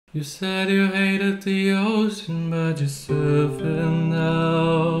You said you hated the ocean, but you're surfing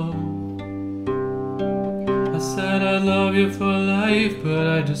now. I said I love you for life, but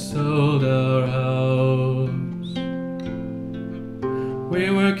I just sold our house. We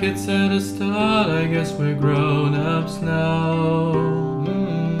were kids at the start, I guess we're grown-ups now.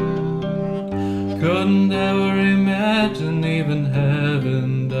 Couldn't ever imagine even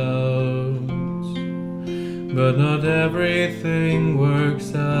having doubts, but not everything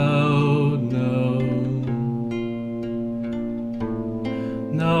works out, no.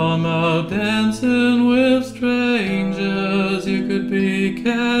 Now I'm out dancing with strangers. You could be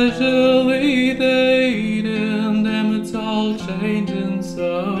casually dating them. It's all changing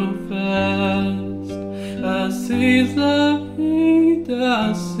so fast. I see the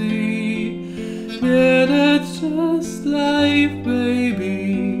I see. Yeah, that's just life,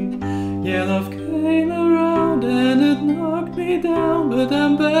 baby. Yeah, love came around and it knocked me down, but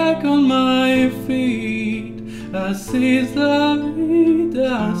I'm back on my feet. I see the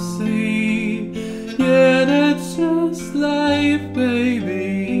I see. Yeah, that's just life,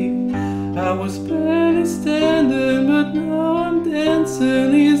 baby. I was barely standing, but now I'm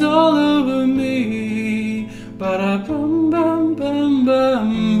dancing. He's all over me. Ba-da-bum bum bum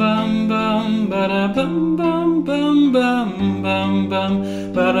bum bum bum. Ba-da-bum bum bum bum bum bum.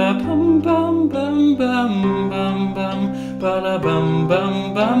 Ba-da-bum bum bum bum bum bum. Ba-da-bum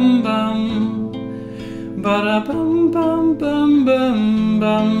bum bum bum. Ba-da-bum bum bum bum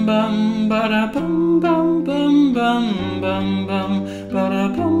bum bum. Ba-da-bum bum bum bum bum bum.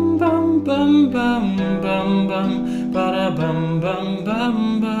 Ba-da-bum bum bum bum bum bum. Ba-da-bum bum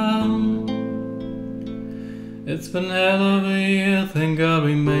bum bum. It's been hell of a year, thank God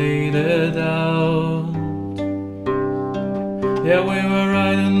we made it out. Yeah, we were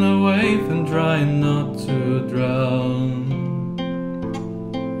riding the wave and trying not to drown.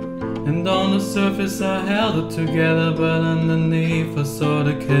 And on the surface I held it together, but underneath I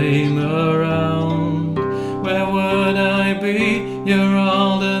sorta came around. Where would I be? You're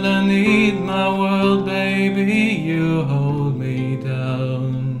all that I need, my world, baby. You hold me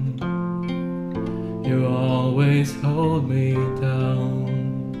down. You always hold me down.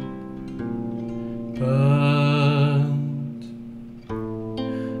 But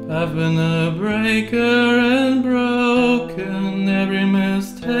I've been a breaker and broken. Every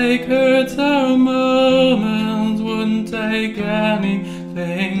mistake hurts our moments. Wouldn't take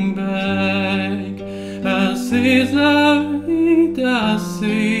anything back. I see la vida, I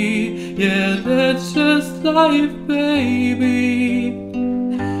see. Yeah, that's just life, baby.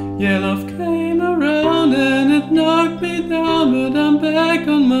 Yeah, love came around and it knocked me down, but I'm back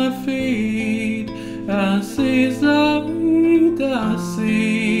on my feet. I see la vida, I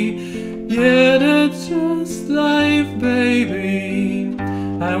see. Yeah, that's just life, baby.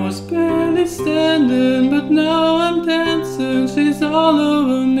 I was barely standing, but now I'm dancing. She's all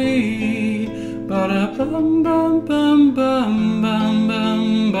over me. Ba-da-bum bum bum bum bum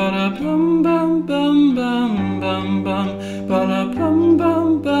bum. Ba-da-bum bum bum bum bum bum. Ba-da-bum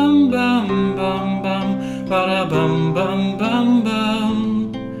bum bum bum bum bum. Ba-da-bum bum bum bum.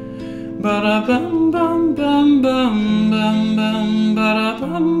 Ba-da-bum bum bum bum bum bum.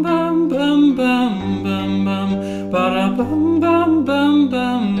 Ba-da-bum bum bum bum bum bum. Ba-da-bum bum bum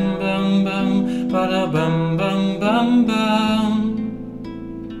bum bum bum. Ba-da-bum bum bum bum.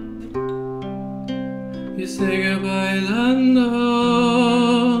 You say goodbye, Lando.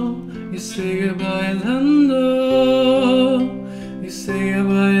 You say goodbye, Lando. You say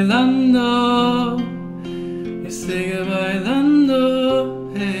goodbye, Lando. You say goodbye,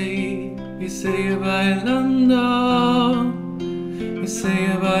 Lando. Hey, you say goodbye, Lando. You say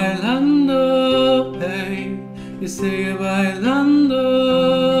goodbye, Lando. Hey, you say goodbye, Lando.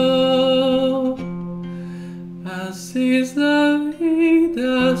 Así es la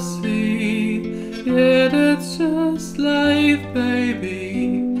vida, así. Yeah, that's just life,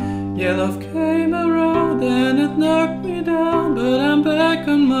 baby. Yeah, love came around and it knocked me down, but I'm back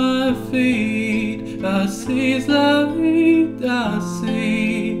on my feet. Así es la vida,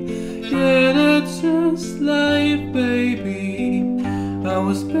 así. Yeah, that's just life, baby. I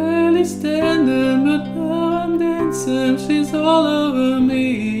was barely standing, but now I'm dancing. She's all over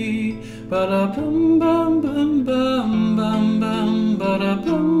me. Ba-da-bum bum bum bum bum bum.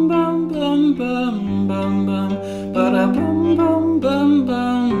 Ba-da-bum bum bum bum bum bum. Ba-da-bum bum bum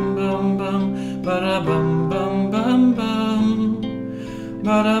bum bum bum. Ba-da-bum bum bum bum.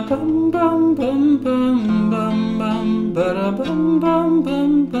 Ba-da-bum bum bum bum bum bum. Ba-da-bum bum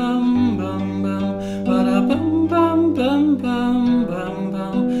bum bum bum bum. Ba-da-bum bum bum